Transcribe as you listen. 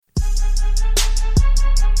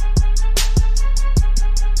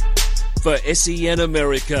For SEN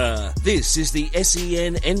America, this is the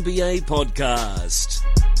SEN NBA Podcast.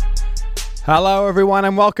 Hello everyone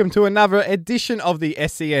and welcome to another edition of the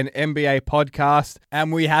SEN NBA Podcast.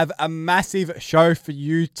 And we have a massive show for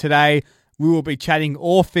you today. We will be chatting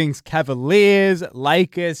all things Cavaliers,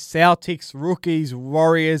 Lakers, Celtics, rookies,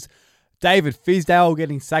 Warriors, David Fizdale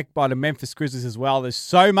getting sacked by the Memphis Grizzlies as well. There's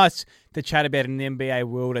so much to chat about in the NBA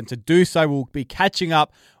world, and to do so, we'll be catching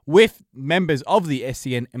up with members of the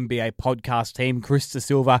SEN NBA podcast team, Chris Da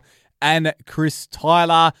Silva and Chris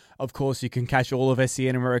Tyler. Of course, you can catch all of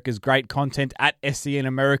SEN America's great content at SEN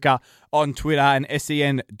America on Twitter and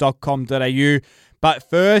sen.com.au. But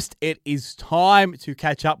first, it is time to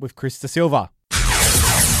catch up with Chris Da Silva.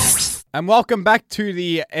 And welcome back to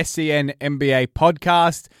the SEN NBA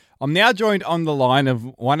podcast. I'm now joined on the line of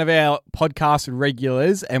one of our podcast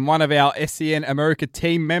regulars and one of our SEN America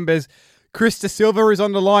team members. Chris Da Silva is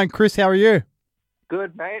on the line. Chris, how are you?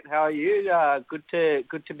 Good, mate. How are you? Good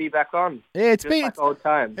to be back on. Yeah, it's just been like old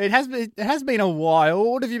times. It has been a while.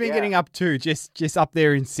 What have you been getting up to? Just up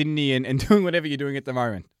there in Sydney and doing whatever you're doing at the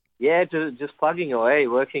moment. Yeah, just plugging away,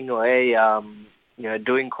 working away.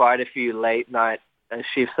 Doing quite a few late night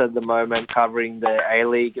shifts at the moment, covering the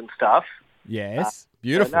A-League and stuff. Yes,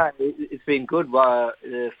 beautiful. So it's been good.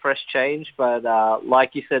 Fresh change, but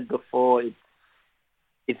like you said before,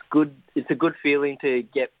 it's good. It's a good feeling to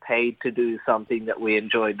get paid to do something that we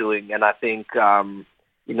enjoy doing. And I think,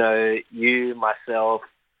 you, myself,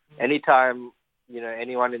 anytime,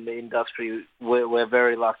 anyone in the industry, we're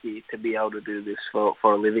very lucky to be able to do this for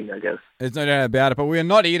a living, I guess. There's no doubt about it. But we're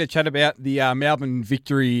not here to chat about the Melbourne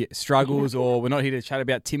Victory struggles, or we're not here to chat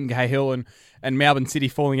about Tim Cahill and Melbourne City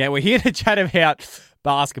falling out. We're here to chat about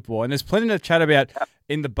basketball. And there's plenty to chat about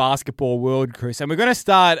in the basketball world, Chris. And we're going to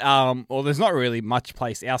start, there's not really much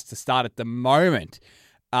place else to start at the moment,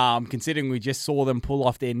 considering we just saw them pull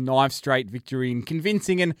off their 9th straight victory in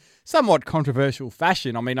convincing and somewhat controversial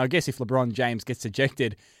fashion. I mean, I guess if LeBron James gets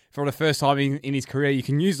ejected for the first time in his career, you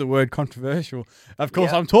can use the word controversial. Of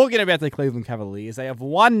course, I'm talking about the Cleveland Cavaliers. They have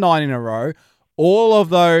won 9 in a row. All of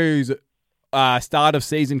those start of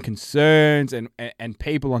season concerns and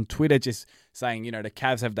people on Twitter just saying, the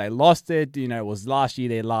Cavs, have they lost it? Was last year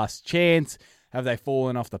their last chance? Have they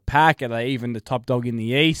fallen off the pack? Are they even the top dog in the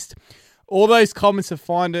East? All those comments have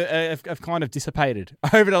kind of dissipated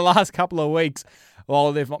over the last couple of weeks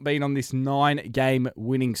while they've been on this 9-game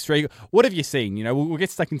winning streak. What have you seen? We'll get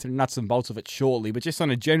stuck into the nuts and bolts of it shortly, but just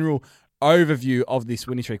on a general overview of this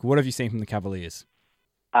winning streak, what have you seen from the Cavaliers?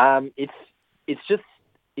 It's just,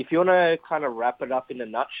 if you want to kind of wrap it up in a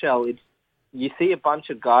nutshell, you see a bunch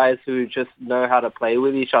of guys who just know how to play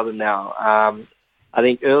with each other now. I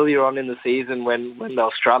think earlier on in the season when they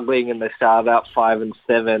were struggling and they started out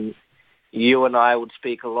 5-7, you and I would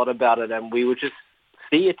speak a lot about it, and we would just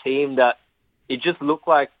see a team that it just looked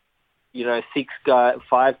like,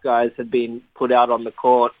 5 guys had been put out on the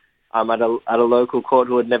court at a local court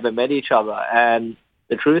who had never met each other. And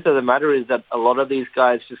the truth of the matter is that a lot of these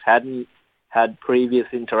guys just hadn't had previous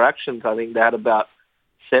interactions. I think they had about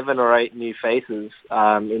 7 or 8 new faces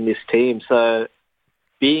in this team. So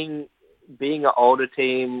being an older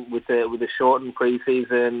team with a shortened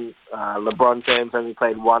preseason, LeBron James only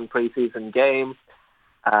played 1 preseason game.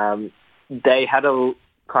 They had a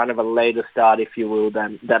kind of a later start, if you will,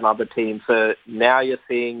 than other teams. So now you're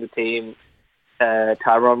seeing the team.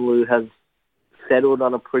 Tyronn Lue has settled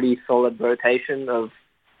on a pretty solid rotation of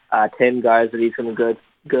 10 guys that he's going to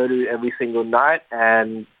go to every single night,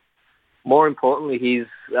 and more importantly, he's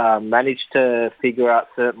managed to figure out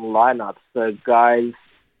certain lineups. So guys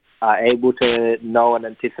are able to know and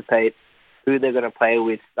anticipate who they're going to play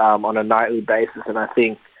with on a nightly basis, and I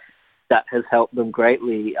think that has helped them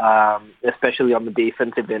greatly, especially on the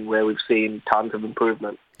defensive end where we've seen tons of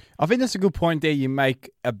improvement. I think that's a good point there you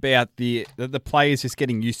make about the players just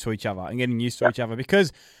getting used to each other and getting used to each other,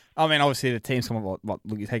 because I mean, obviously the team's come up.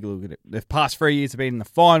 You take a look at it. The past 3 years have been in the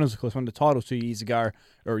finals. Of course, won the title 2 years ago,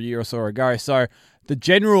 or a year or so ago. So the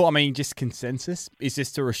general, just consensus is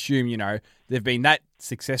just to assume, they've been that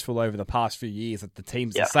successful over the past few years that the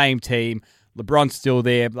team's the same team. LeBron's still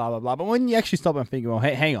there, blah, blah, blah. But when you actually stop and think, well,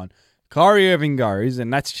 hey, hang on. Kyrie Irving goes,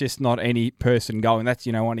 and that's just not any person going. That's,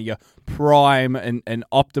 one of your prime and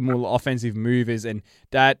optimal offensive movers, and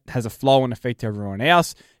that has a flow-on effect to everyone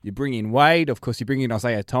else. You bring in Wade. Of course, you bring in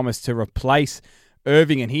Isaiah Thomas to replace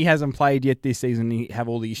Irving, and he hasn't played yet this season. You have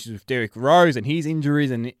all the issues with Derrick Rose and his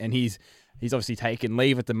injuries, and he's obviously taken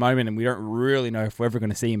leave at the moment, and we don't really know if we're ever going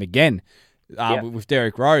to see him again with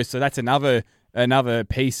Derrick Rose. So that's another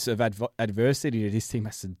piece of adversity that this team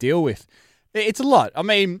has to deal with. It's a lot.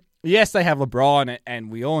 yes, they have LeBron,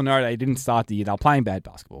 and we all know they didn't start the year. They're playing bad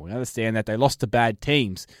basketball. We understand that they lost to bad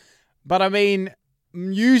teams. But, I mean,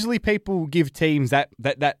 usually people give teams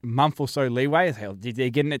that month or so leeway. Hell, they're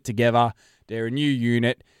getting it together. They're a new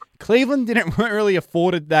unit. Cleveland weren't really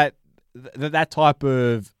afforded that type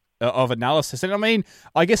of analysis. And, I mean,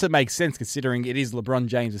 I guess it makes sense considering it is LeBron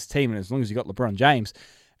James' team, and as long as you got LeBron James,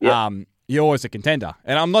 you're always a contender.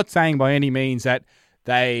 And I'm not saying by any means that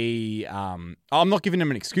I'm not giving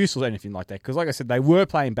them an excuse or anything like that, because like I said, they were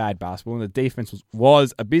playing bad basketball and the defense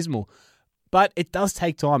was abysmal. But it does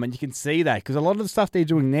take time, and you can see that, because a lot of the stuff they're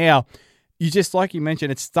doing now, just like you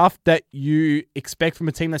mentioned, it's stuff that you expect from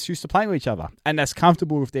a team that's used to playing with each other and that's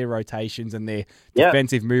comfortable with their rotations and their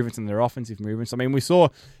defensive movements and their offensive movements. I mean, we saw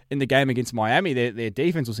in the game against Miami, their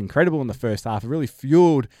defense was incredible in the first half. It really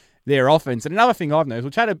fueled their offense. And another thing I've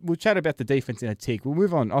noticed, we'll chat about the defense in a tick. We'll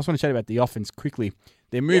move on. I just want to chat about the offense quickly.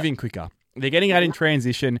 They're moving quicker. They're getting out in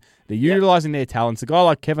transition. They're utilizing their talents. A guy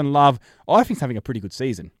like Kevin Love, I think, is having a pretty good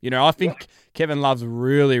season. I think Kevin Love's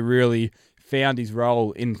really, really found his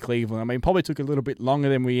role in Cleveland. I mean, probably took a little bit longer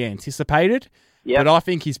than we anticipated, but I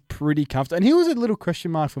think he's pretty comfortable. And he was a little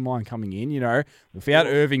question mark for mine coming in. Without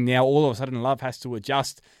Irving now, all of a sudden Love has to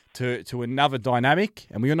adjust to another dynamic,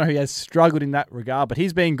 and we all know he has struggled in that regard, but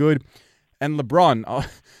he's been good. And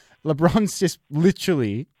LeBron's just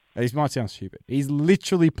literally, this might sound stupid, he's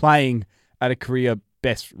literally playing at a career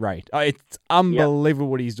best rate. It's unbelievable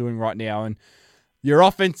what he's doing right now. And your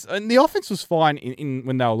offense, and the offense was fine in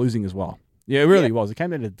when they were losing as well. Yeah, it really was. It came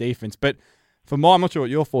down to the defense. But for I'm not sure what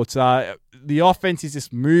your thoughts are. The offense is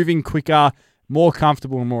just moving quicker, more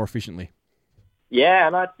comfortable, and more efficiently. Yeah,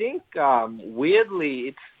 and I think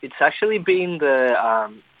weirdly, it's actually been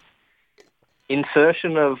the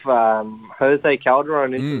insertion of Jose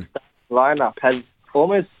Calderon into the lineup has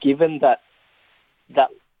almost given that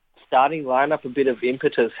starting lineup a bit of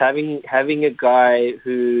impetus. Having a guy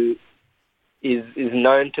who is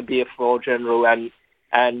known to be a floor general,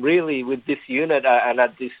 and really with this unit and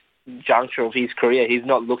at this juncture of his career, he's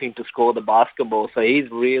not looking to score the basketball, so he's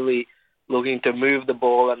really looking to move the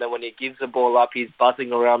ball, and then when he gives the ball up, he's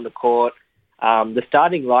buzzing around the court. The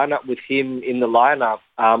starting lineup with him in the lineup,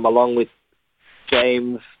 along with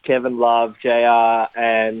James, Kevin Love, JR,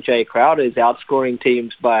 and Jay Crowder, is outscoring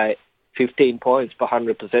teams by 15 points per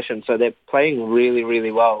 100 possessions. So they're playing really,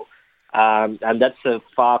 really well. And that's a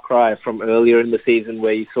far cry from earlier in the season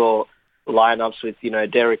where you saw lineups with,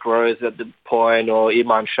 Derrick Rose at the point or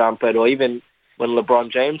Iman Shumpert, or even when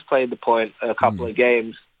LeBron James played the point a couple of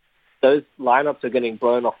games, those lineups are getting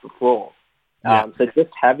blown off the floor. So just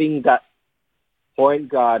having that point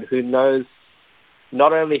guard who knows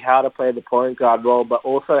not only how to play the point guard role, but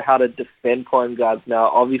also how to defend point guards. Now,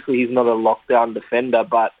 obviously, he's not a lockdown defender,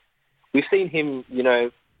 but we've seen him,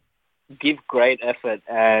 give great effort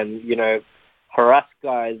and, harass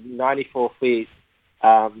guys 94 feet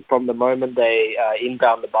from the moment they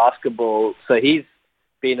inbound the basketball. So he's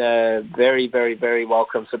been a very, very, very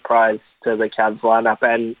welcome surprise to the Cavs lineup.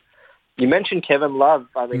 And you mentioned Kevin Love.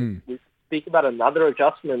 I mean, we speak about another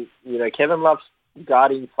adjustment. Kevin Love's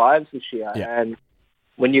guarding fives this year. Yeah. And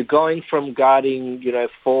when you're going from guarding,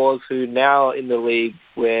 fours who now in the league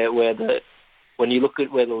when you look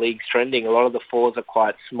at where the league's trending, a lot of the fours are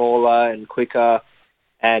quite smaller and quicker.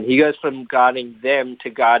 And he goes from guarding them to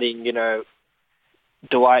guarding,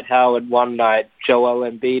 Dwight Howard one night, Joel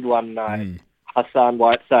Embiid one night, Hassan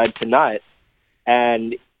Whiteside tonight.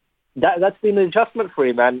 And that's been an adjustment for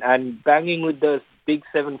him. And banging with those big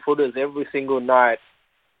 7-footers every single night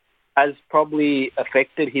has probably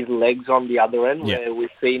affected his legs on the other end, where we've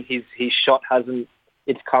seen his shot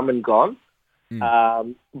it's come and gone.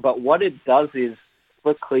 But what it does is,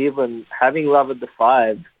 for Cleveland, having Love at the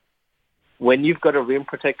 5, when you've got a rim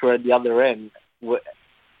protector at the other end,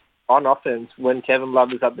 on offense, when Kevin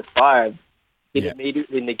Love is at the 5, it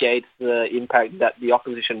immediately negates the impact that the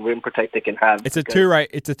opposition rim protector can have. It's a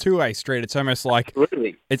two-way street. It's almost like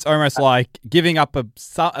like giving up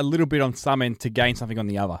a little bit on some end to gain something on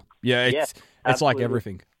the other. Yeah, it's like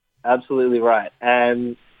everything. Absolutely right.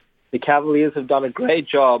 And the Cavaliers have done a great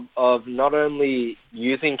job of not only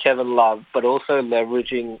using Kevin Love, but also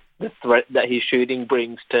leveraging the threat that his shooting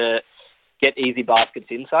brings to get easy baskets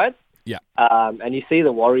inside. Yeah. And you see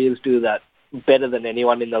the Warriors do that better than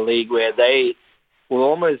anyone in the league, where they will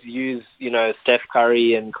almost use, Steph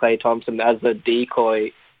Curry and Klay Thompson as a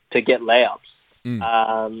decoy to get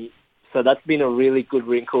layups. So that's been a really good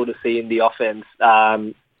wrinkle to see in the offense.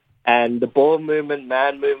 And the ball movement,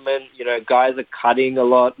 man movement, guys are cutting a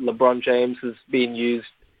lot. LeBron James has been used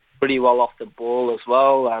pretty well off the ball as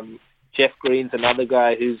well. Jeff Green's another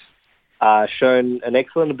guy who's shown an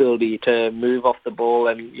excellent ability to move off the ball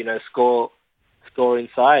and, score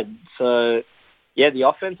inside. So, yeah, the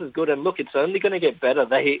offense is good. And look, it's only going to get better.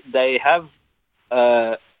 They have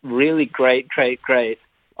a really great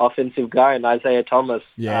offensive guy in Isaiah Thomas,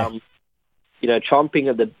 chomping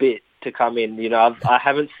at the bit to come in. I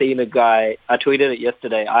haven't seen a guy, I tweeted it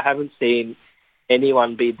yesterday, I haven't seen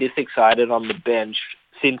anyone be this excited on the bench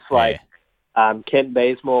since, Kent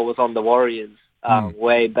Bazemore was on the Warriors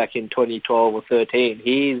way back in 2012 or 13.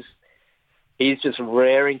 He's just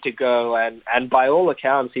raring to go, and by all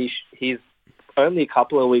accounts, he's only a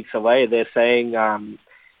couple of weeks away. They're saying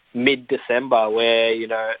mid-December, where,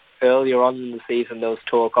 earlier on in the season there was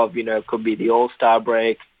talk of, could be the All-Star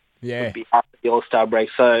break, could be after the All-Star break.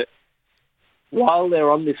 So while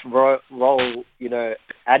they're on this role,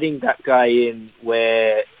 adding that guy in,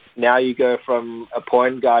 where now you go from a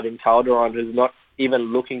point guard in Calderon who's not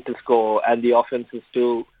even looking to score, and the offense is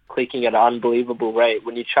still clicking at an unbelievable rate.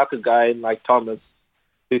 When you chuck a guy in like Thomas,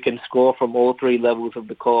 who can score from all three levels of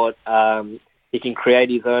the court, he can create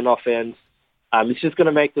his own offense. It's just going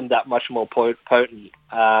to make them that much more potent.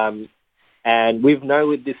 And we've known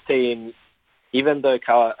with this team, even though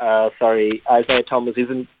Isaiah Thomas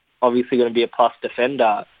isn't obviously going to be a plus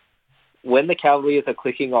defender, when the Cavaliers are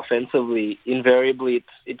clicking offensively, invariably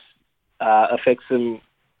it affects them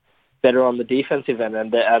better on the defensive end,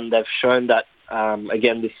 and they've shown that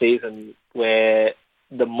again this season, where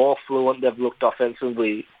the more fluent they've looked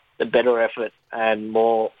offensively, the better effort and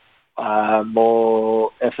more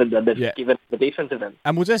effort that they've given the defensive end.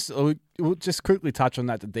 And we'll just quickly touch on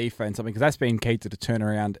that, the defense, because that's been key to the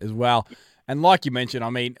turnaround as well. And like you mentioned,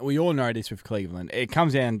 we all know this with Cleveland. It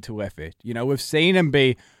comes down to effort. We've seen them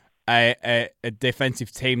be a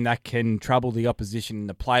defensive team that can trouble the opposition in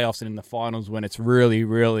the playoffs and in the finals when it's really,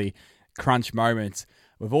 really crunch moments.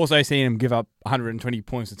 We've also seen them give up 120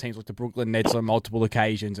 points to teams like the Brooklyn Nets on multiple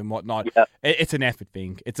occasions and whatnot. Yep. It's an effort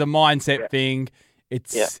thing. It's a mindset thing.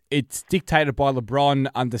 It's dictated by LeBron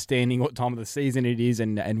understanding what time of the season it is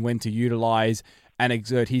and when to utilize and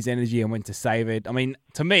exert his energy and when to save it.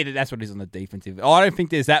 To me, that's what it is on the defensive. I don't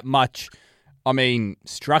think there's that much,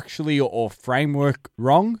 structurally or framework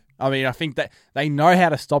wrong. I think that they know how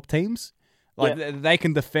to stop teams. They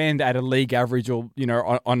can defend at a league average or,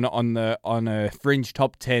 on a fringe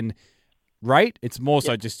top 10 rate. It's more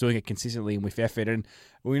so just doing it consistently and with effort. And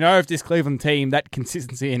we know if this Cleveland team, that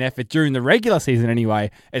consistency and effort during the regular season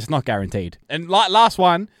anyway, it's not guaranteed. And last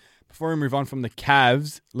one, before we move on from the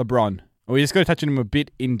Cavs, LeBron. We just got to touch on him a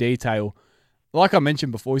bit in detail. Like I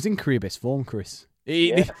mentioned before, he's in career best form, Chris.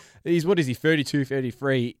 He's, what is he, 32,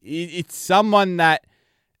 33. It's someone that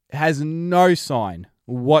has no sign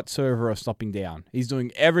whatsoever of stopping down. He's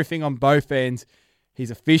doing everything on both ends.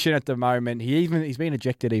 He's efficient at the moment. He's been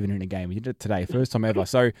ejected even in a game. He did it today, first time ever.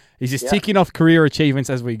 So he's just ticking off career achievements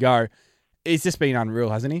as we go. It's just been unreal,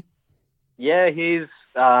 hasn't he? Yeah, he's...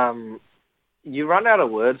 you run out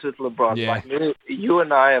of words with LeBron. Yeah. You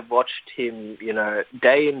and I have watched him,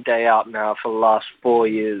 day in, day out now for the last 4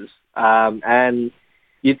 years. And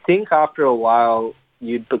you'd think after a while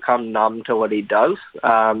you'd become numb to what he does.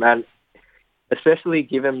 And especially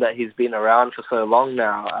given that he's been around for so long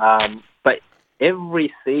now. But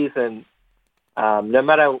every season, no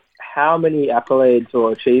matter how many accolades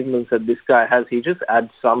or achievements that this guy has, he just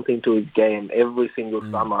adds something to his game every single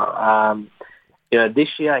summer. This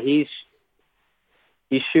year he's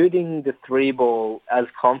shooting the three ball as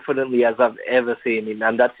confidently as I've ever seen him,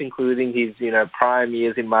 and that's including his, prime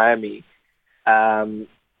years in Miami.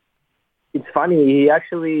 It's funny, he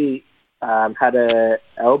actually had a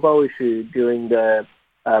elbow issue during the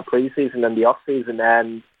preseason and the off-season,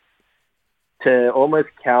 and to almost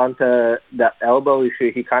counter that elbow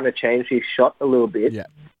issue, he kind of changed his shot a little bit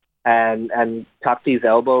and tucked his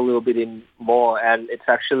elbow a little bit in more, and it's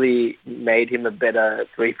actually made him a better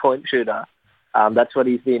three-point shooter. That's what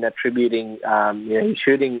he's been attributing. He's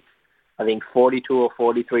shooting, I think, 42 or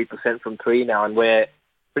 43% from three now, and we're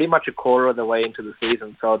pretty much a quarter of the way into the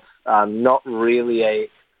season, so it's not really a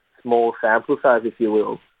small sample size, if you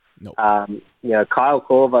will. Nope. Kyle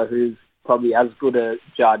Korver, who's probably as good a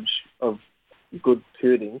judge of good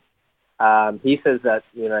shooting, he says that,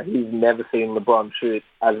 he's never seen LeBron shoot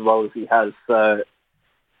as well as he has. So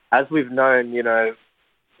as we've known,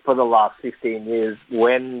 for the last 15 years,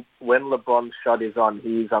 when LeBron's shot is on,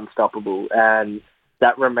 he's unstoppable. And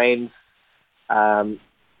that remains, something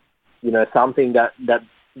that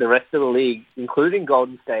the rest of the league, including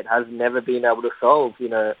Golden State, has never been able to solve.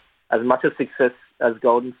 As much of success as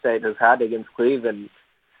Golden State has had against Cleveland,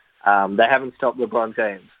 they haven't stopped LeBron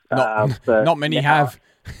James. Not many have.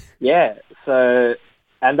 Yeah. So,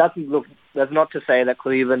 and that's, look, that's not to say that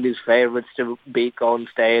Cleveland is favourites to beat Golden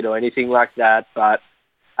State or anything like that, but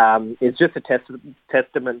it's just a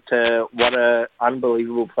testament to what an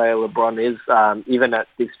unbelievable player LeBron is, even at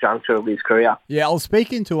this juncture of his career. Yeah, I was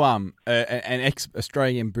speaking to an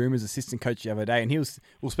ex-Australian Boomers assistant coach the other day, and we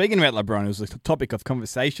were speaking about LeBron. It was a topic of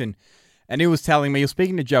conversation, and he was telling me, he was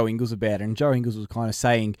speaking to Joe Ingles about it, and Joe Ingles was kind of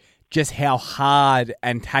saying just how hard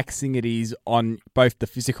and taxing it is on both the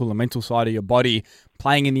physical and mental side of your body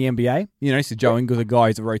playing in the NBA. You know, so Joe Ingles, a guy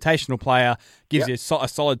who's a rotational player, gives you a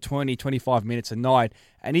solid 20, 25 minutes a night.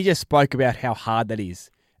 And he just spoke about how hard that is.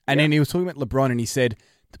 And then he was talking about LeBron, and he said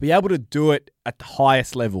to be able to do it at the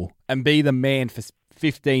highest level and be the man for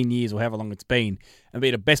 15 years or however long it's been and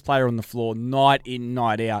be the best player on the floor night in,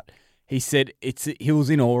 night out. He said he was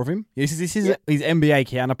in awe of him. This is his NBA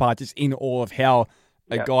counterpart, just in awe of how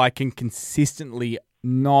a guy can consistently,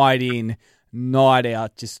 night in, night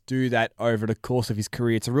out, just do that over the course of his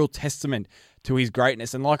career. It's a real testament to his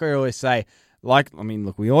greatness. And like I always say, look,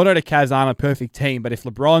 we all know the Cavs aren't a perfect team, but if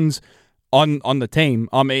LeBron's on the team,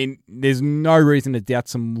 I mean, there's no reason to doubt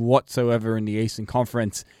some whatsoever in the Eastern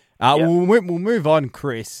Conference. We'll move on,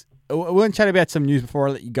 Chris. We're going to chat about some news before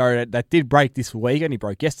I let you go that did break this week. Only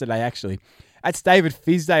broke yesterday, actually. That's David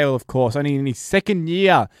Fizdale, of course, only in his second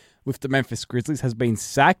year with the Memphis Grizzlies, has been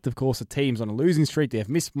sacked. Of course, the team's on a losing streak. They have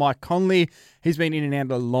missed Mike Conley. He's been in and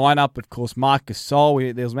out of the lineup. Of course, Marc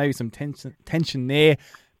Gasol, there was maybe some tension there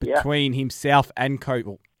between himself and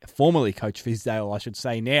formerly Coach Fizdale, I should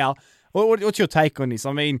say now. What's your take on this?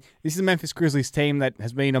 I mean, this is a Memphis Grizzlies team that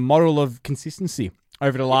has been a model of consistency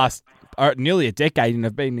over the last nearly a decade and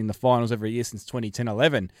have been in the finals every year since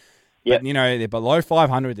 2010-11. But, they're below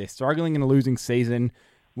 500. They're struggling in a losing season.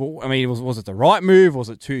 Well, I mean, was it the right move? Was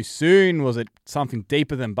it too soon? Was it something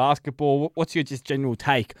deeper than basketball? What's your just general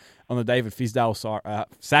take on the David Fizdale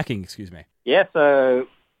sacking? Excuse me. Yeah, so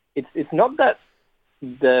it's not that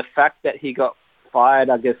the fact that he got fired,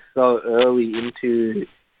 I guess, so early into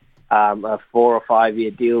a 4 or 5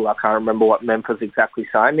 year deal. I can't remember what Memphis exactly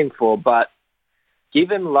signed him for, but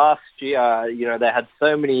given last year, they had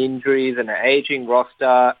so many injuries and an aging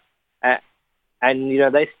roster. And,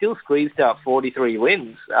 they still squeezed out 43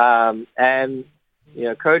 wins. And,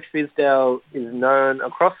 Coach Fizdale is known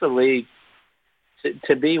across the league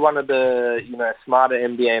to be one of the, smarter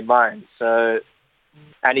NBA minds. So,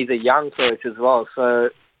 and he's a young coach as well. So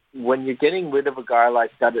when you're getting rid of a guy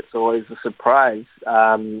like that, it's always a surprise.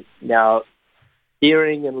 Now,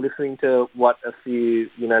 hearing and listening to what a few,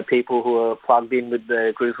 people who are plugged in with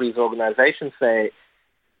the Grizzlies organization say,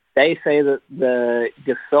 they say that the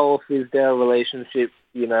Gasol-Fizdale relationship,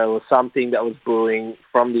 was something that was brewing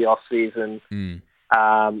from the off-season.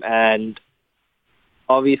 And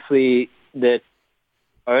obviously the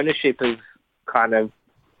ownership has kind of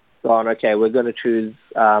gone, okay, we're going to choose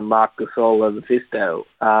Marc Gasol over Fizdale.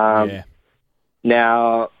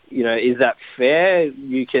 Now, is that fair?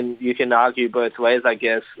 You can argue both ways, I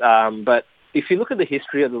guess. But if you look at the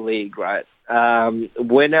history of the league, right,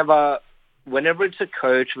 whenever it's a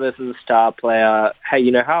coach versus a star player,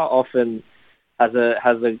 hey, how often has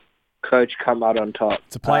a coach come out on top?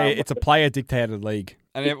 It's a player dictated league,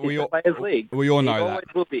 and it's a players' league. We all know that.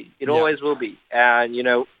 It always will be. And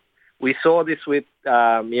we saw this with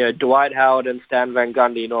Dwight Howard and Stan Van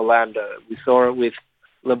Gundy in Orlando. We saw it with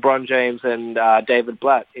LeBron James and David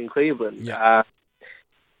Blatt in Cleveland.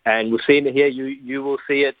 And we've seen it here. You will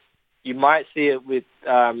see it. You might see it with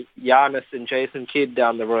Giannis and Jason Kidd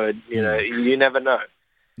down the road. You never know.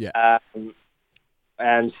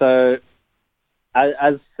 And so,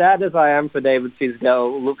 as sad as I am for David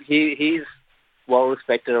Fizdale, look, he's well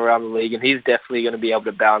respected around the league, and he's definitely going to be able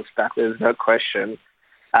to bounce back. There's no question.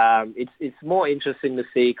 It's more interesting to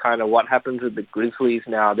see kind of what happens with the Grizzlies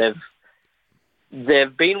now.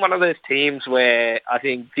 They've been one of those teams where I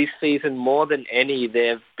think this season more than any,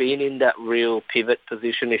 they've been in that real pivot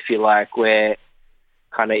position, if you like, where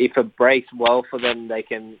kind of if it breaks well for them, they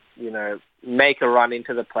can, make a run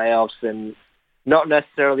into the playoffs and not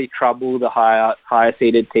necessarily trouble the higher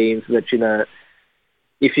seeded teams. But,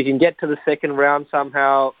 if you can get to the second round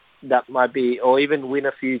somehow, that might be, or even win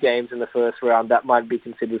a few games in the first round, that might be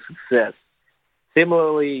considered success.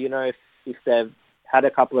 Similarly, if they've had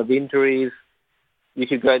a couple of injuries, you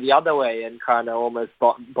could go the other way and kind of almost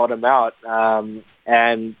bottom out.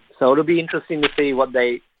 And so it'll be interesting to see what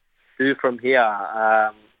they do from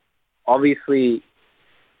here. Obviously,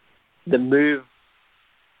 the move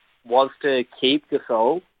was to keep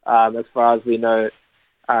Gasol, as far as we know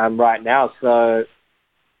right now. So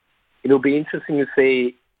it'll be interesting to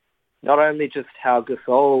see not only just how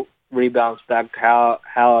Gasol rebounds back, how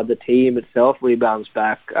the team itself rebounds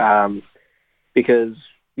back, because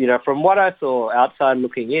from what I saw outside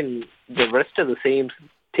looking in, the rest of the team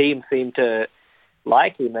seemed to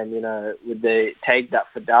like him, and with the take that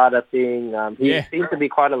for data thing, he seems to be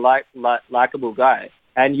quite a likable guy.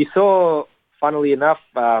 And you saw, funnily enough,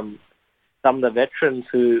 some of the veterans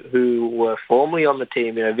who were formerly on the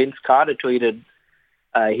team. Vince Carter tweeted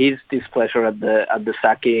his displeasure at the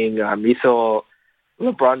sacking. You saw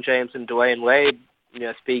LeBron James and Dwayne Wade,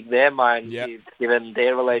 speak their mind, given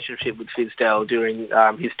their relationship with Fizdale during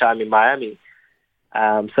his time in Miami.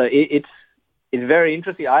 So it's very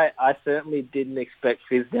interesting. I certainly didn't expect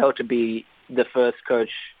Fizdale to be the first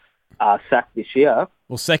coach sacked this year.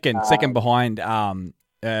 Well, second behind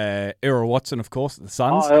Earl Watson, of course, the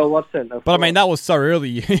Suns. Oh, Earl Watson. But I mean, that was so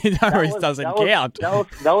early. It doesn't count. That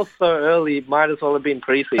was so early. It might as well have been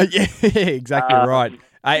preseason. Yeah, exactly right.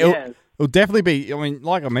 It'll definitely be. I mean,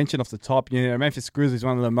 like I mentioned off the top, Memphis Grizzlies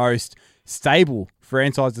one of the most stable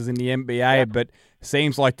franchises in the NBA, but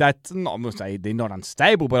seems like that's not. I'm going to say they're not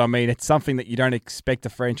unstable, but I mean it's something that you don't expect a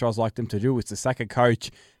franchise like them to do. Is to sack a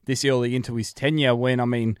coach this early into his tenure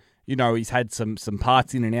when he's had some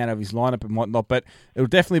parts in and out of his lineup and whatnot. But it'll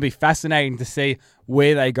definitely be fascinating to see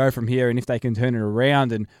where they go from here and if they can turn it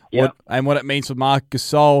around and what it means for Marc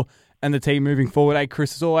Gasol and the team moving forward. Hey,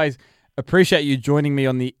 Chris, as always, appreciate you joining me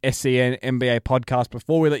on the SEN NBA podcast.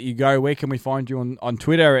 Before we let you go, where can we find you on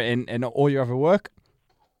Twitter and all your other work?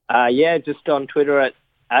 Just on Twitter at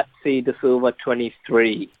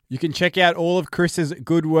cdesilva23. You can check out all of Chris's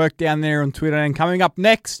good work down there on Twitter. And coming up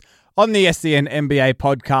next on the SEN NBA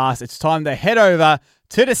podcast, it's time to head over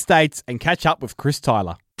to the States and catch up with Chris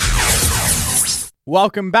Tyler.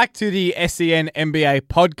 Welcome back to the SEN NBA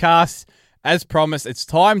podcast. As promised, it's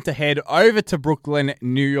time to head over to Brooklyn,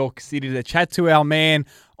 New York City to chat to our man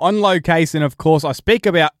on location. Of course, I speak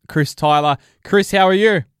about Chris Tyler. Chris, how are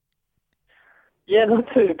you? Yeah,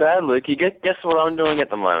 not too bad, Luke. You guess what I'm doing at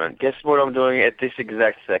the moment? Guess what I'm doing at this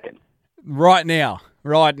exact second? Right now,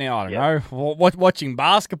 I don't know. Watching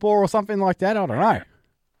basketball or something like that? I don't know.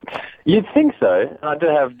 You'd think so. I do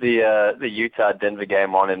have the Utah-Denver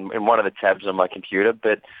game on in one of the tabs on my computer,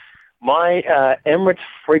 but my Emirates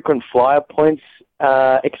frequent flyer points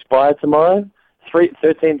expire tomorrow,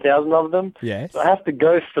 13,000 of them. Yes. So I have to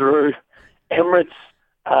go through Emirates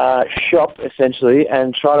shop, essentially,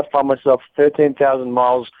 and try to find myself 13,000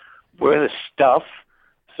 miles worth of stuff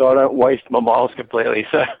so I don't waste my miles completely.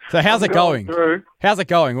 So how's it going? How's it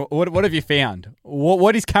going? What have you found?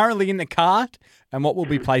 What is currently in the cart and what will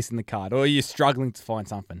be placed in the cart? Or are you struggling to find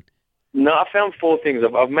something? No, I found 4 things.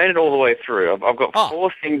 I've made it all the way through. I've got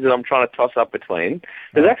 4 things that I'm trying to toss up between.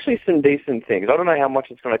 There's actually some decent things. I don't know how much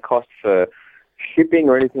it's going to cost for shipping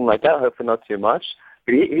or anything like that. Hopefully not too much.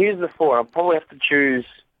 But here's the 4. I'll probably have to choose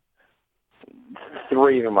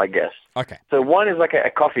 3 of them, I guess. Okay. So one is like a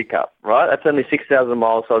coffee cup, right? That's only 6,000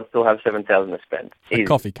 miles, so I'd still have 7,000 to spend. A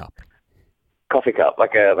coffee cup. Coffee cup,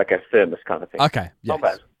 like a thermos kind of thing. Okay. Yes. Not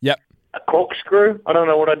bad. Yep. A corkscrew. I don't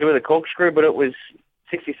know what I'd do with a corkscrew, but it was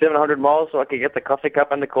 6,700 miles, so I could get the coffee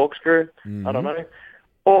cup and the corkscrew. Mm-hmm. I don't know.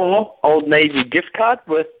 Or Old Navy gift card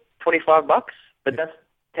worth $25, but that's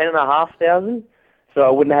 10,500, so I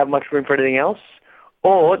wouldn't have much room for anything else.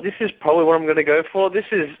 Or this is probably what I'm going to go for. This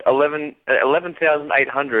is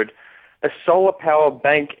 11,800, a solar power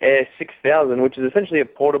bank Air 6000, which is essentially a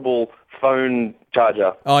portable phone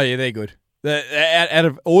charger. Oh yeah, they're good. Out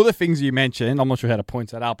of all the things you mentioned, I'm not sure how to point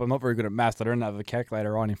that up. I'm not very good at maths. I don't have a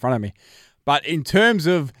calculator right in front of me. But in terms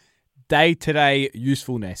of day-to-day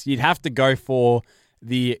usefulness, you'd have to go for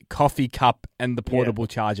the coffee cup and the portable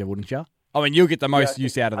charger, wouldn't you? I mean, you'll get the most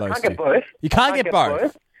use out of those two. I can't get both. You can't get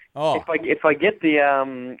both. Oh. If I get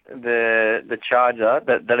the charger,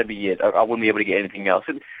 that'd be it. I wouldn't be able to get anything else.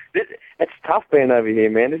 It's tough being over here,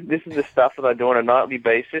 man. This is the stuff that I do on a nightly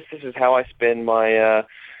basis. This is how I spend my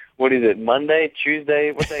Monday,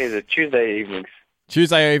 Tuesday? What day is it? Tuesday evenings.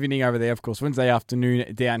 Tuesday evening over there, of course. Wednesday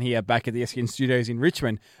afternoon down here back at the SEN Studios in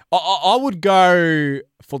Richmond. I would go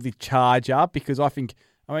for the charger because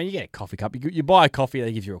you get a coffee cup. You buy a coffee,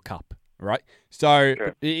 they give you a cup, right? So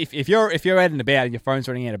sure. if you're out and about and your phone's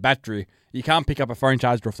running out of battery, you can't pick up a phone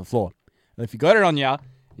charger off the floor. And if you got it on you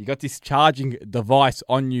got this charging device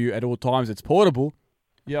on you at all times. It's portable.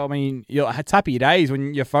 It's happy days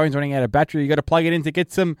when your phone's running out of battery. You got to plug it in to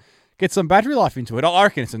get some battery life into it. I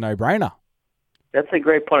reckon it's a no-brainer. That's a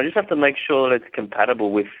great point. I just have to make sure that it's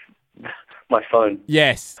compatible with my phone.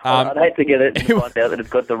 Yes. I'd hate to get it and find out that it's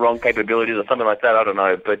got the wrong capabilities or something like that. I don't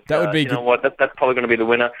know. But that would be you know what? That's probably going to be the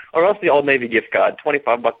winner. Or else the Old Navy gift card,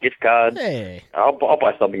 $25 gift card. Yeah. I'll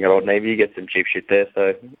buy something at Old Navy. You get some cheap shit there.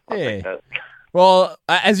 So I'll take that. Well,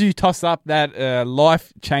 as you toss up that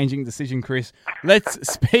life-changing decision, Chris, let's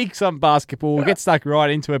speak some basketball. We'll get stuck right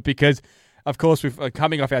into it because, of course, we've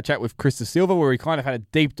coming off our chat with Chris Silva, where we kind of had a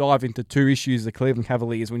deep dive into two issues, the Cleveland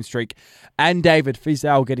Cavaliers win streak and David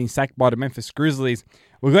Fizdale getting sacked by the Memphis Grizzlies.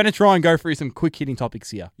 We're going to try and go through some quick-hitting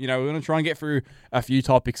topics here. You know, we're going to try and get through a few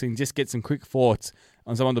topics and just get some quick thoughts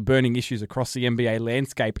on some of the burning issues across the NBA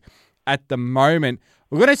landscape at the moment.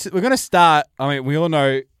 We're going to start, I mean, we all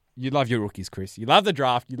know you love your rookies, Chris. You love the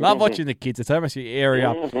draft. You love watching the kids. It's almost your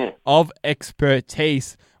area of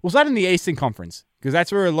expertise. We'll start in the Eastern Conference because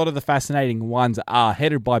that's where a lot of the fascinating ones are,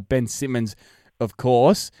 headed by Ben Simmons, of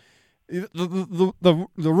course. The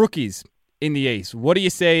rookies in the East, what are you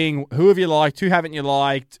seeing? Who have you liked? Who haven't you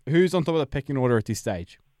liked? Who's on top of the pecking order at this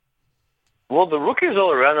stage? Well, the rookies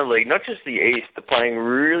all around the league, not just the East, are playing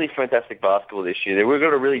really fantastic basketball this year. We've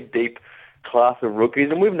got a really deep class of rookies,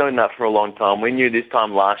 and we've known that for a long time. We knew this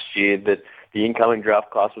time last year that the incoming draft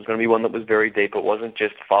class was going to be one that was very deep. It wasn't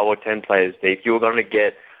just 5 or 10 players deep. You were going to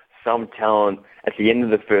get some talent at the end of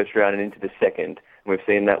the first round and into the second. We've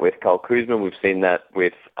seen that with Kyle Kuzma. We've seen that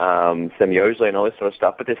with Semi Ojeleye and all this sort of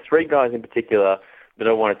stuff. But there's three guys in particular that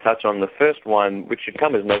I want to touch on. The first one, which should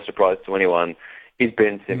come as no surprise to anyone, is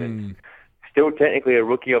Ben Simmons. Still technically a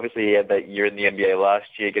rookie. Obviously, he had that year in the NBA last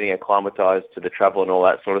year, getting acclimatized to the travel and all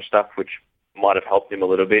that sort of stuff, which might have helped him a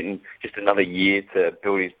little bit, and just another year to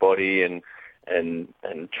build his body and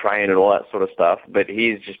train and all that sort of stuff. But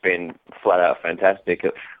he's just been flat out fantastic.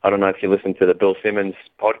 I don't know if you listened to the Bill Simmons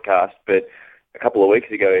podcast, but a couple of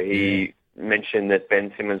weeks ago he mentioned that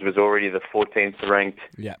Ben Simmons was already the 14th ranked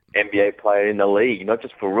NBA player in the league, not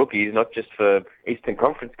just for rookies, not just for Eastern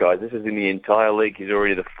Conference guys. This is in the entire league. He's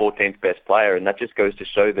already the 14th best player, and that just goes to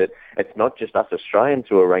show that it's not just us Australians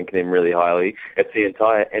who are ranking him really highly. It's the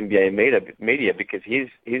entire NBA media because he's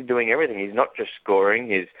doing everything. He's not just scoring.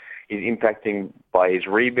 He's impacting by his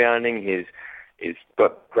rebounding. He's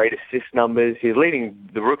got great assist numbers. He's leading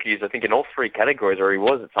the rookies, I think, in all three categories, or he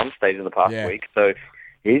was at some stage in the past week. So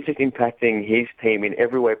he's just impacting his team in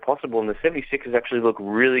every way possible, and the 76ers actually look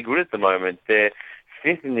really good at the moment. They're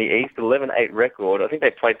fifth in the East, 11-8 record. I think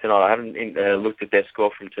they played tonight. I haven't looked at their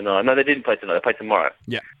score from tonight. No, they didn't play tonight. They played tomorrow.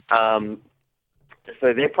 Yeah.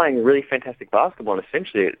 So they're playing really fantastic basketball, and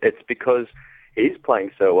essentially it's because he's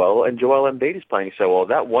playing so well and Joel Embiid is playing so well.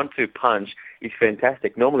 That 1-2 punch is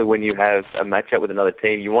fantastic. Normally when you have a matchup with another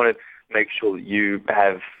team, you want to make sure that you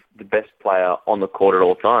have the best player on the court at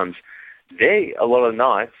all times. They, a lot of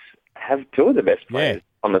nights, have two of the best players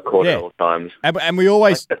on the court at all times. And we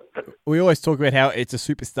always talk about how it's a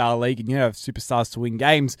superstar league and you have superstars to win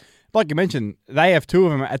games. Like you mentioned, they have two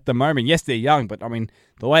of them at the moment. Yes, they're young, but I mean,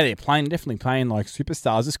 the way they're playing, definitely playing like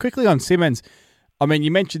superstars. Just quickly on Simmons, I mean,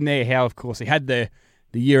 you mentioned there how, of course, he had the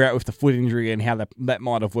year out with the foot injury and how that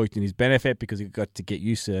might have worked in his benefit because he got to get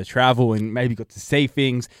used to travel and maybe got to see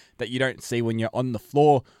things that you don't see when you're on the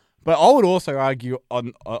floor. But I would also argue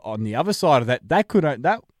on the other side of that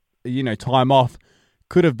time off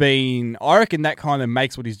could have been, I reckon that kind of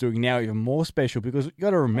makes what he's doing now even more special because you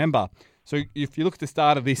got to remember, so if you look at the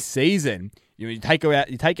start of this season, you take out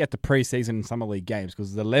the preseason and summer league games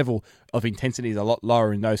because the level of intensity is a lot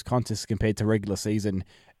lower in those contests compared to regular season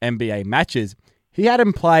NBA matches. He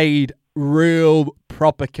hadn't played real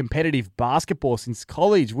proper competitive basketball since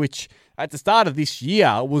college, which at the start of this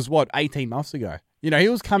year was 18 months ago. You know, he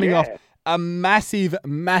was coming off a massive,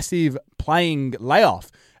 massive playing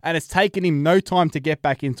layoff, and it's taken him no time to get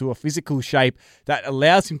back into a physical shape that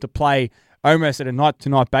allows him to play almost at a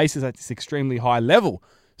night-to-night basis at this extremely high level.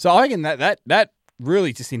 So I reckon that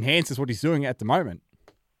really just enhances what he's doing at the moment.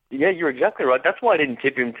 Yeah, you're exactly right. That's why I didn't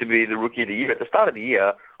tip him to be the Rookie of the Year. At the start of the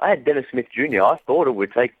year, I had Dennis Smith Jr. I thought it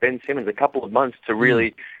would take Ben Simmons a couple of months to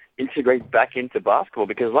really integrate back into basketball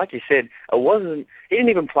because, like you said, he didn't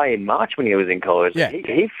even play in March when he was in college. Yeah.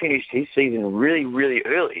 He finished his season really, really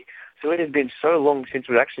early. So it has been so long since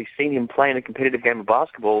we've actually seen him play in a competitive game of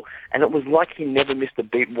basketball, and it was like he never missed a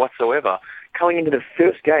beat whatsoever. Coming into the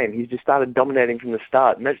first game, he's just started dominating from the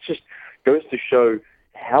start, and that just goes to show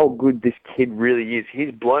how good this kid really is.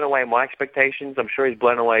 He's blown away my expectations. I'm sure he's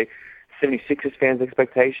blown away 76ers fans'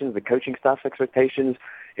 expectations, the coaching staff's expectations.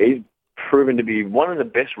 He's proven to be one of the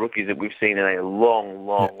best rookies that we've seen in a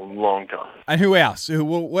long time. And who else?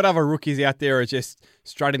 What other rookies out there are just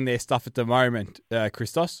strutting their stuff at the moment,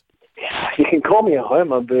 Christos? You can call me a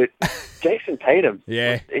homer, but Jason Tatum.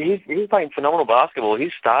 He's playing phenomenal basketball.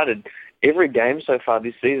 He's started every game so far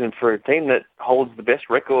this season for a team that holds the best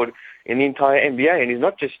record in the entire NBA, and he's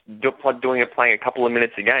not just doing it playing a couple of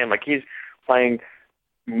minutes a game. Like, he's playing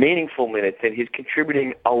meaningful minutes, and he's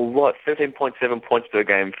contributing a lot, 13.7 points per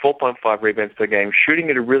game, 4.5 rebounds per game, shooting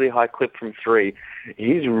at a really high clip from three.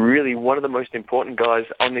 He's really one of the most important guys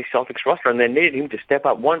on the Celtics roster, and they needed him to step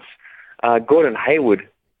up. Once Gordon Hayward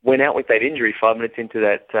went out with that injury 5 minutes into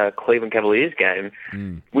that Cleveland Cavaliers game,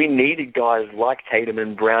 we needed guys like Tatum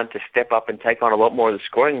and Brown to step up and take on a lot more of the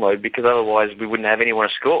scoring load, because otherwise we wouldn't have anyone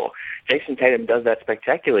to score. Jason Tatum does that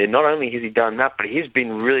spectacularly. Not only has he done that, but he's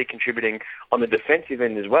been really contributing on the defensive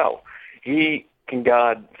end as well. He can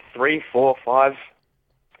guard 3, 4, 5,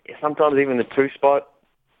 sometimes even the 2 spot.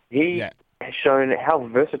 He has shown how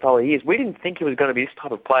versatile he is. We didn't think he was going to be this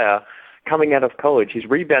type of player coming out of college. He's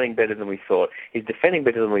rebounding better than we thought. He's defending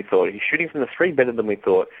better than we thought. He's shooting from the 3 better than we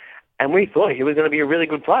thought. And we thought he was going to be a really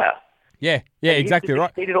good player. Yeah, exactly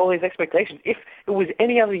right. He exceeded all his expectations. If it was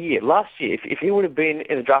any other year, last year, if he would have been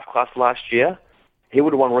in the draft class last year, he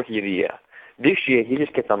would have won Rookie of the Year. This year, he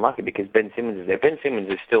just gets unlucky because Ben Simmons is there. Ben Simmons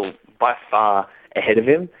is still by far ahead of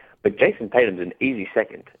him, but Jason Tatum's an easy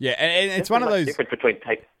second. Yeah, and it's one of those... difference between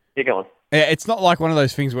Tatum. Yeah, go on. Yeah, it's not like one of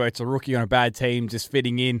those things where it's a rookie on a bad team just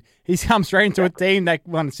fitting in. He's come straight into a team that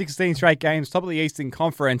won 16 straight games, top of the Eastern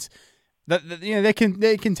Conference. They're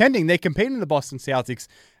contending. They're competing with the Boston Celtics,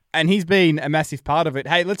 and he's been a massive part of it.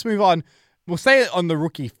 Hey, let's move on. We'll stay on the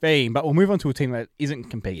rookie theme, but we'll move on to a team that isn't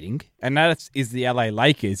competing, and that is the LA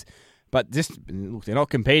Lakers. But look, they're not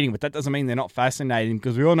competing, but that doesn't mean they're not fascinating,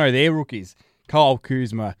 because we all know they're rookies. Kyle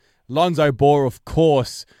Kuzma, Lonzo Ball, of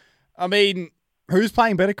course. I mean, who's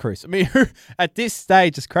playing better, Chris? I mean, at this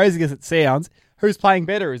stage, as crazy as it sounds, who's playing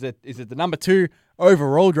better? Is it the number 2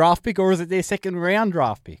 overall draft pick, or is it their second round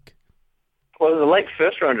draft pick? Well, it was a late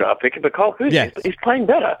first round draft pick, but Kyle Kuzma, he's playing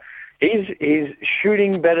better. He's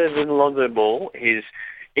shooting better than Lonzo Ball. He's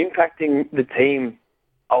impacting the team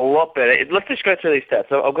a lot better. Let's just go through these stats.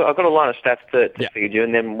 So I've got a line of stats to feed you,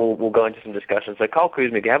 and then we'll go into some discussion. So Kyle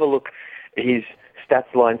Kuzma, if you have a look at his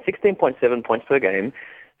stats line, 16.7 points per game,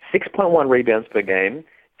 6.1 rebounds per game,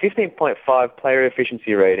 15.5 player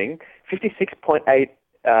efficiency rating, 56.8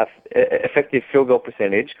 effective field goal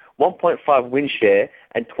percentage, 1.5 win share,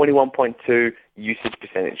 and 21.2 usage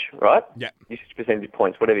percentage, right? Yeah. Usage percentage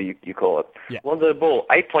points, whatever you call it. Yeah. Lonzo Ball,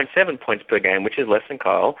 8.7 points per game, which is less than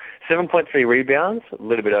Kyle, 7.3 rebounds, a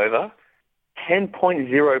little bit over,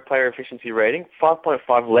 10.0 player efficiency rating,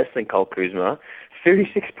 5.5 less than Kyle Kuzma,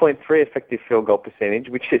 36.3 effective field goal percentage,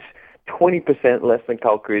 which is 20% less than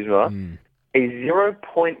Kyle Kuzma, a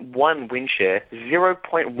 0.1 win share,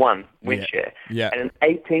 0.1 win share, and an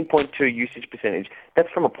 18.2 usage percentage. That's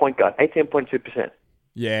from a point guard, 18.2%.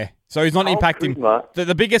 Yeah, so he's not impacting.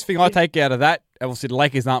 The biggest thing I take out of that, obviously the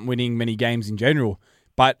Lakers aren't winning many games in general,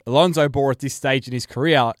 but Lonzo Ball at this stage in his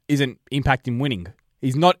career isn't impacting winning.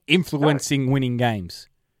 He's not influencing winning games.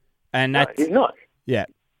 And that's, he's not. Yeah.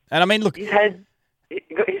 And I mean, look...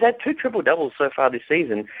 He's had 2 triple-doubles so far this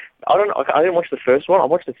season. I didn't watch the first one. I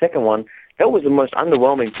watched the second one. That was the most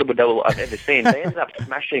underwhelming triple-double I've ever seen. They ended up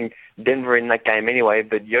smashing Denver in that game anyway,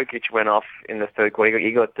 but Jokic went off in the third quarter.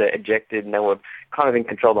 He got ejected, and they were kind of in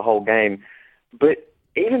control the whole game. But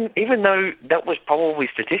even though that was probably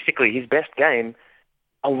statistically his best game,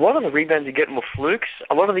 a lot of the rebounds he getting were flukes.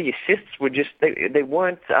 A lot of the assists were just, they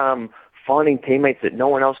weren't finding teammates that no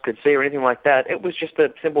one else could see or anything like that. It was just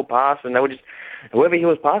a simple pass, and they were just, whoever he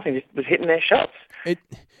was passing just was hitting their shots.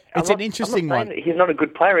 It's an interesting one. I'm not saying that he's not a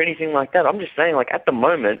good player or anything like that. I'm just saying, like, at the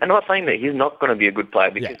moment, and I'm not saying that he's not going to be a good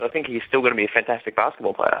player, because I think he's still going to be a fantastic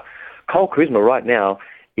basketball player. Kyle Kuzma right now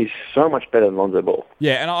is so much better than Lonzo Ball.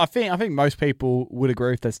 Yeah, and I think most people would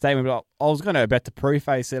agree with that statement, but I was going to about to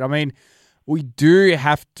preface it. I mean, we do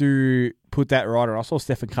have to put that right on. I saw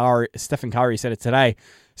Stephen Curry said it today.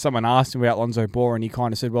 Someone asked him about Lonzo Ball, and he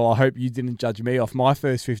kind of said, well, I hope you didn't judge me off my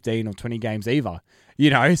first 15 or 20 games either. You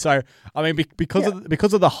know, so, I mean, because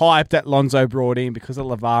of the hype that Lonzo brought in, because of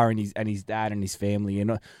LeVar and his dad and his family,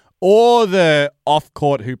 and all the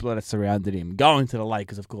off-court hoopla that surrounded him, going to the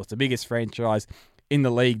Lakers, of course, the biggest franchise in the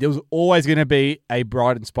league, there was always going to be a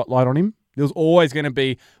brightened spotlight on him. There was always going to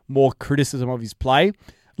be more criticism of his play.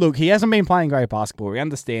 Look, he hasn't been playing great basketball. We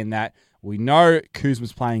understand that. We know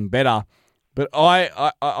Kuzma's playing better. But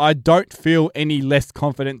I don't feel any less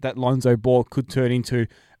confident that Lonzo Ball could turn into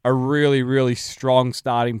a really, really strong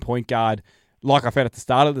starting point guard like I felt at the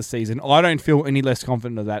start of the season. I don't feel any less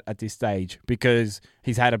confident of that at this stage because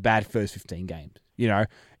he's had a bad first 15 games. You know,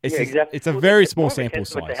 it's a very small sample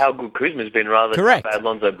size. How good Kuzma's been rather than how bad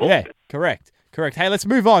Lonzo Ball. Yeah, correct. Hey, let's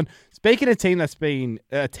move on. Speaking of a team that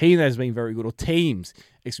has been very good, or teams,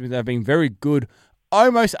 that have been very good,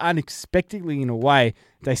 almost unexpectedly in a way,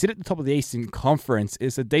 they sit at the top of the Eastern Conference.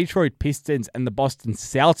 It's the Detroit Pistons and the Boston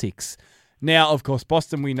Celtics. Now, of course,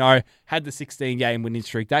 Boston, we know, had the 16-game winning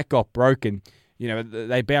streak. That got broken. You know,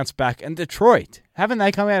 they bounced back. And Detroit, haven't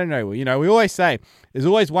they come out of nowhere? You know, we always say there's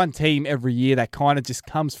always one team every year that kind of just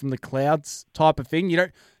comes from the clouds type of thing.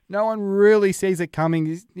 No one really sees it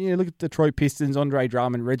coming. You know, look at Detroit Pistons, Andre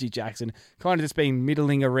Drummond, Reggie Jackson, kind of just being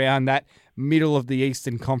middling around that middle of the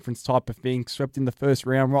Eastern Conference type of thing, swept in the first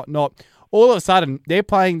round, whatnot. All of a sudden, they're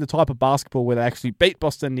playing the type of basketball where they actually beat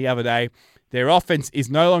Boston the other day. Their offense is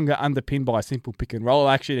no longer underpinned by a simple pick and roll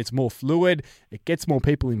action. It's more fluid. It gets more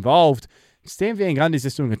people involved. Stan Van Gundy is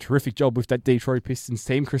just doing a terrific job with that Detroit Pistons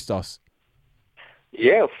team, Christos.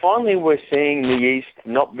 Yeah, finally we're seeing the East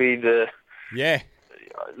not be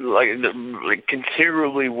like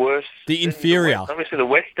considerably worse. The inferior. The West. Obviously, the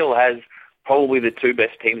West still has probably the two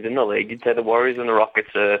best teams in the league. You'd say the Warriors and the Rockets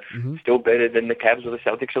are still better than the Cavs or the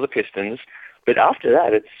Celtics or the Pistons. But after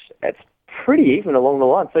that, it's pretty even along the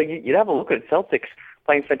line. So you'd have a look at Celtics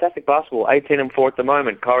playing fantastic basketball, 18-4 at the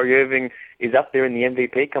moment. Kyrie Irving is up there in the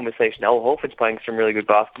MVP conversation. Al Horford's playing some really good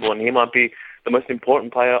basketball, and he might be the most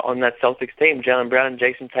important player on that Celtics team. Jaylen Brown and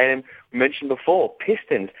Jason Tatum, we mentioned before.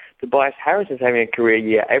 Pistons, Tobias Harris is having a career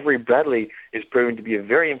year. Avery Bradley is proving to be a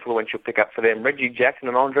very influential pickup for them. Reggie Jackson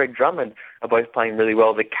and Andre Drummond are both playing really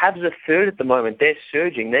well. The Cavs are third at the moment. They're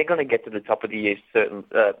surging. They're going to get to the top of the East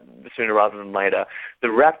sooner rather than later. The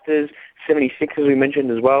Raptors, 76ers we mentioned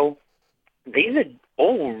as well. These are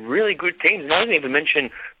all really good teams. And I didn't even mention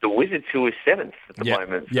the Wizards, who are seventh at the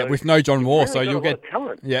moment. Yeah, with no John Wall, really so you'll get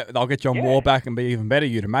talent. Yeah, they'll get John Wall back and be even better,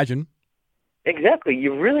 you'd imagine. Exactly.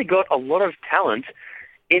 You've really got a lot of talent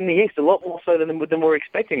in the East, a lot more so than we're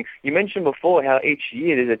expecting. You mentioned before how each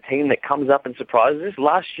year there's a team that comes up and surprises us.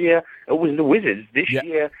 Last year, it was the Wizards. This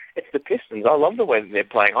year, it's the Pistons. I love the way that they're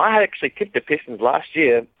playing. I had actually tipped the Pistons last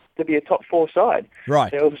year to be a top four side.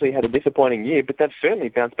 Right. They obviously had a disappointing year, but they've certainly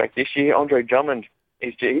bounced back this year. Andre Drummond,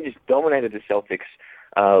 he just dominated the Celtics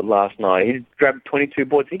last night. He grabbed 22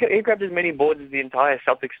 boards. He grabbed as many boards as the entire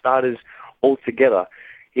Celtics starters all together.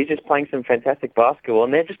 He's just playing some fantastic basketball,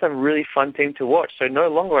 and they're just a really fun team to watch. So no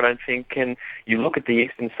longer, I don't think, can you look at the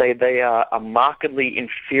East and say they are a markedly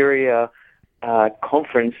inferior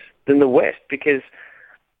conference than the West, because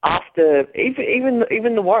after even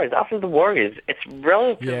the Warriors, it's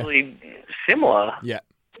relatively similar. Yeah.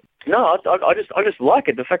 No, I just like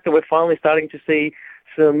it. The fact that we're finally starting to see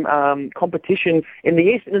some competition in the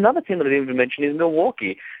East. And another team that I didn't even mention is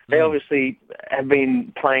Milwaukee. They obviously have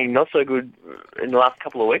been playing not so good in the last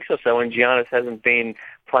couple of weeks or so, and Giannis hasn't been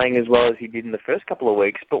playing as well as he did in the first couple of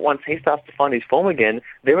weeks. But once he starts to find his form again,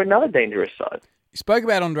 they're another dangerous side. You spoke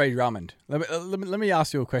about Andre Drummond. Let me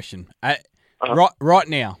ask you a question. Right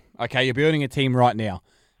now, okay, you're building a team right now,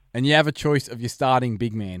 and you have a choice of your starting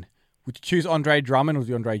big man. Would you choose Andre Drummond or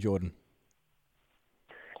DeAndre Jordan?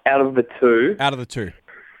 Out of the two? Out of the two.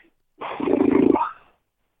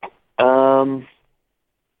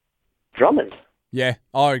 Drummond. Yeah,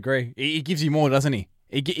 I agree. He gives you more, doesn't he?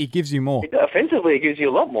 He gives you more. Offensively, it gives you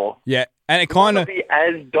a lot more. Yeah, and it kind of... be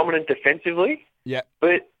as dominant defensively. Yeah.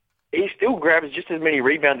 But he still grabs just as many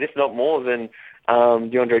rebounds, if not more, than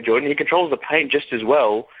DeAndre Jordan. He controls the paint just as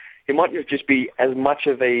well. He might just be as much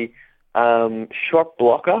of a shot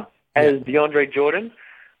blocker as DeAndre Jordan,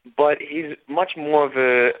 but he's much more of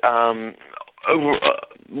a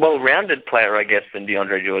well-rounded player, I guess, than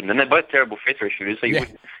DeAndre Jordan. And they're both terrible free throw shooters, so you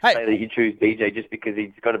wouldn't say that you choose DJ just because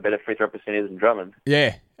he's got a better free throw percentage than Drummond.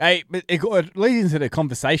 Yeah. Hey, but it leads into the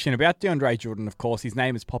conversation about DeAndre Jordan, of course. His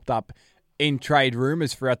name has popped up in trade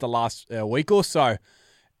rumours throughout the last week or so.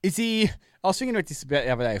 Is he... I was thinking about this about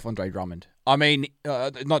the other day with Andre Drummond. I mean,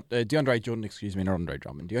 not DeAndre Jordan, excuse me, not Andre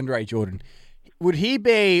Drummond. DeAndre Jordan. Would he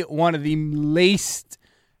be one of the least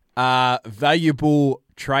valuable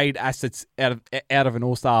trade assets out of an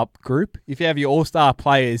all-star group? If you have your all-star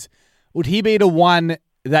players, would he be the one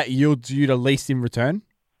that yields you the least in return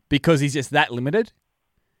because he's just that limited?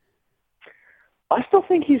 I still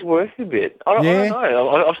think he's worth a bit. I don't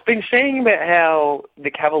know. I've been saying about how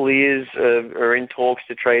the Cavaliers are in talks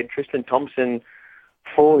to trade Tristan Thompson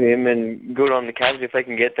for him, and good on the Cavs if they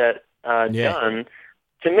can get that done.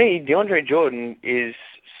 To me, DeAndre Jordan is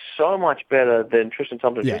so much better than Tristan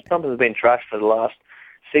Thompson. Yeah. Tristan Thompson's been trashed for the last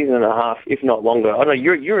season and a half, if not longer. I know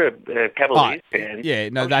you're a Cavaliers fan. Yeah,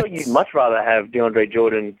 no, I'm sure you'd much rather have DeAndre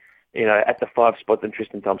Jordan, at the 5 spot than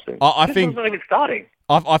Tristan Thompson. I think he's not even starting.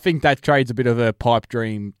 I think that trade's a bit of a pipe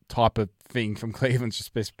dream type of thing from Cleveland's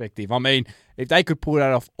perspective. I mean, if they could pull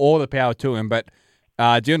that off, all the power to him. But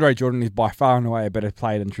DeAndre Jordan is by far and away a better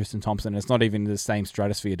player than Tristan Thompson. It's not even the same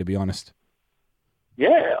stratosphere, to be honest.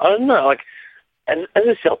 Yeah, I don't know. Like, as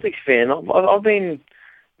a Celtics fan, I've been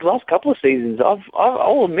last couple of seasons,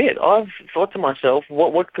 I'll admit, I've thought to myself,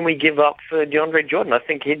 what can we give up for DeAndre Jordan? I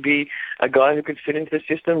think he'd be a guy who could fit into the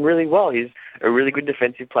system really well. He's a really good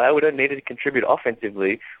defensive player. We don't need him to contribute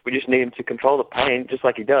offensively. We just need him to control the paint just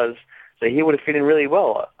like he does. So he would have fit in really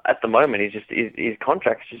well. At the moment, his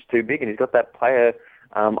contract's just too big, and he's got that player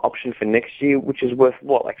option for next year, which is worth,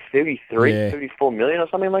 like 34 million or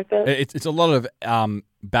something like that? It's a lot of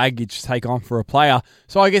baggage to take on for a player.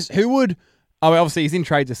 So I guess obviously he's in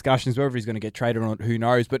trade discussions, whether he's going to get traded or not, who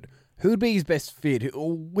knows, but who would be his best fit?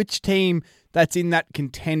 Which team that's in that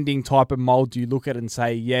contending type of mold do you look at and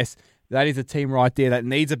say, yes, that is a team right there that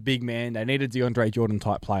needs a big man, they need a DeAndre Jordan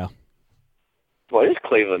type player? Well, it is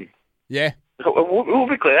Cleveland. Yeah. We'll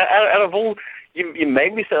be clear. Out of all, you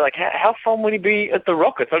made me say, like, how fun would he be at the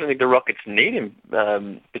Rockets? I don't think the Rockets need him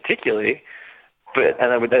particularly,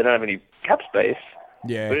 and they don't have any cap space.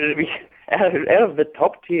 Yeah. But it'd be out of the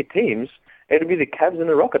top tier teams, it'd be the Cavs and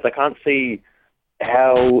the Rockets. I can't see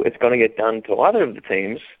how it's going to get done to either of the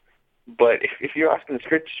teams. But if you're asking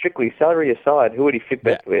strictly salary aside, who would he fit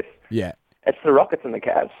best with? Yeah. It's the Rockets and the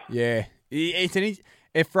Cavs. Yeah.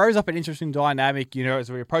 It throws up an interesting dynamic,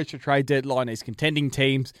 as we approach the trade deadline, these contending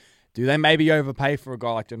teams, do they maybe overpay for a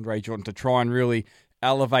guy like DeAndre Jordan to try and really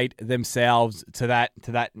elevate themselves to that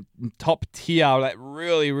top tier, that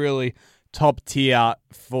really, really top tier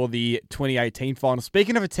for the 2018 final?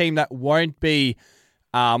 Speaking of a team that won't be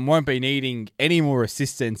needing any more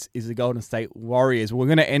assistance, is the Golden State Warriors. We're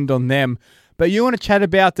going to end on them, but you want to chat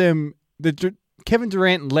about them, the Kevin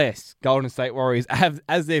Durant-less Golden State Warriors,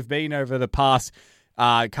 as they've been over the past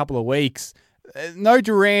couple of weeks. No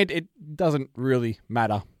Durant, it doesn't really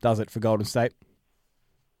matter, does it, for Golden State?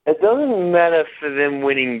 It doesn't matter for them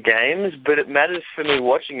winning games, but it matters for me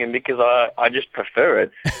watching them because I just prefer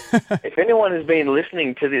it. If anyone has been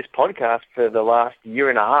listening to this podcast for the last year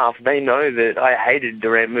and a half, they know that I hated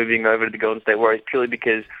Durant moving over to the Golden State Warriors purely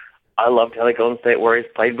because I loved how the Golden State Warriors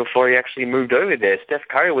played before he actually moved over there. Steph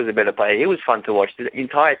Curry was a better player. He was fun to watch. The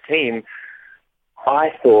entire team,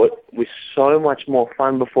 I thought, was so much more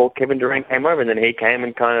fun before Kevin Durant came over, and then he came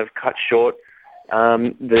and kind of cut short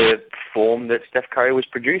the form that Steph Curry was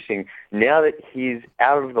producing. Now that he's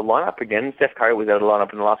out of the lineup again, Steph Curry was out of the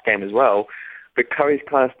lineup in the last game as well, but Curry's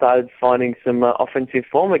kind of started finding some offensive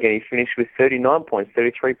form again. He finished with 39 points,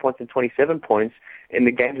 33 points and 27 points in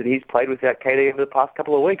the games that he's played without KD over the past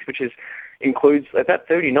couple of weeks, which includes that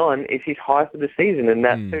 39 is his highest of the season, and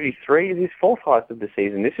that 33 is his fourth highest of the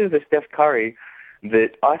season. This is the Steph Curry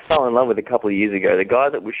that I fell in love with a couple of years ago, the guy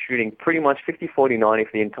that was shooting pretty much 50-40-90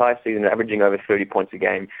 for the entire season, averaging over 30 points a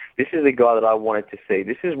game. This is the guy that I wanted to see.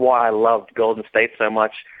 This is why I loved Golden State so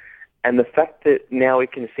much, and the fact that now we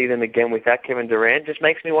can see them again without Kevin Durant just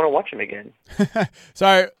makes me want to watch them again.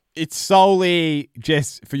 So it's solely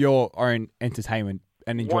just for your own entertainment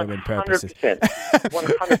and enjoyment 100%. purposes. 100%.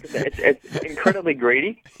 It's incredibly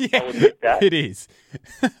greedy. Yeah, I will admit that. it is.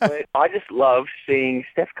 But I just love seeing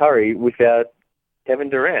Steph Curry without Kevin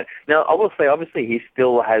Durant. Now, I will say, obviously, he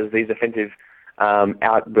still has these offensive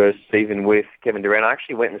outbursts even with Kevin Durant. I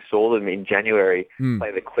actually went and saw them in January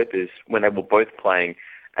play the Clippers when they were both playing,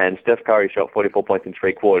 and Steph Curry shot 44 points in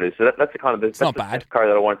three quarters. So that's the kind of not bad. Steph Curry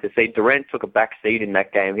that I wanted to see. Durant took a back seat in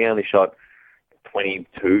that game. He only shot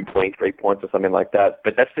 22, 23 points or something like that.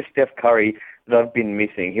 But that's the Steph Curry that I've been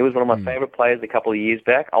missing. He was one of my favorite players a couple of years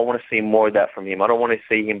back. I want to see more of that from him. I don't want to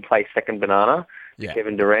see him play second banana to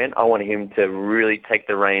Kevin Durant. I want him to really take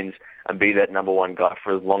the reins and be that number one guy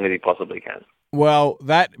for as long as he possibly can. Well,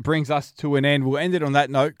 that brings us to an end. We'll end it on that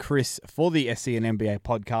note, Chris, for the SEN NBA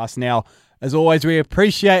podcast. Now, as always, we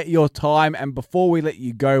appreciate your time. And before we let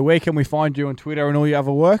you go, where can we find you on Twitter and all your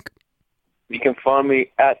other work? You can find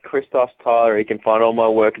me at Christos Tyler. You can find all my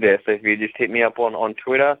work there. So if you just hit me up on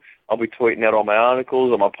Twitter, I'll be tweeting out all my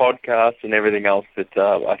articles, all my podcasts, and everything else that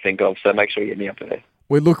I think of. So make sure you hit me up there.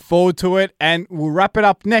 We look forward to it, and we'll wrap it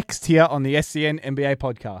up next here on the SEN NBA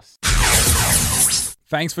podcast.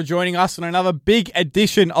 Thanks for joining us on another big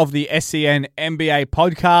edition of the SEN NBA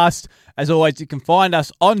podcast. As always, you can find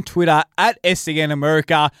us on Twitter at SEN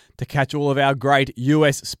America to catch all of our great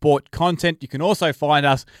US sport content. You can also find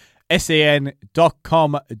us sen.com.au.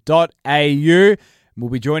 We'll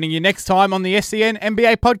be joining you next time on the SEN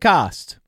NBA podcast.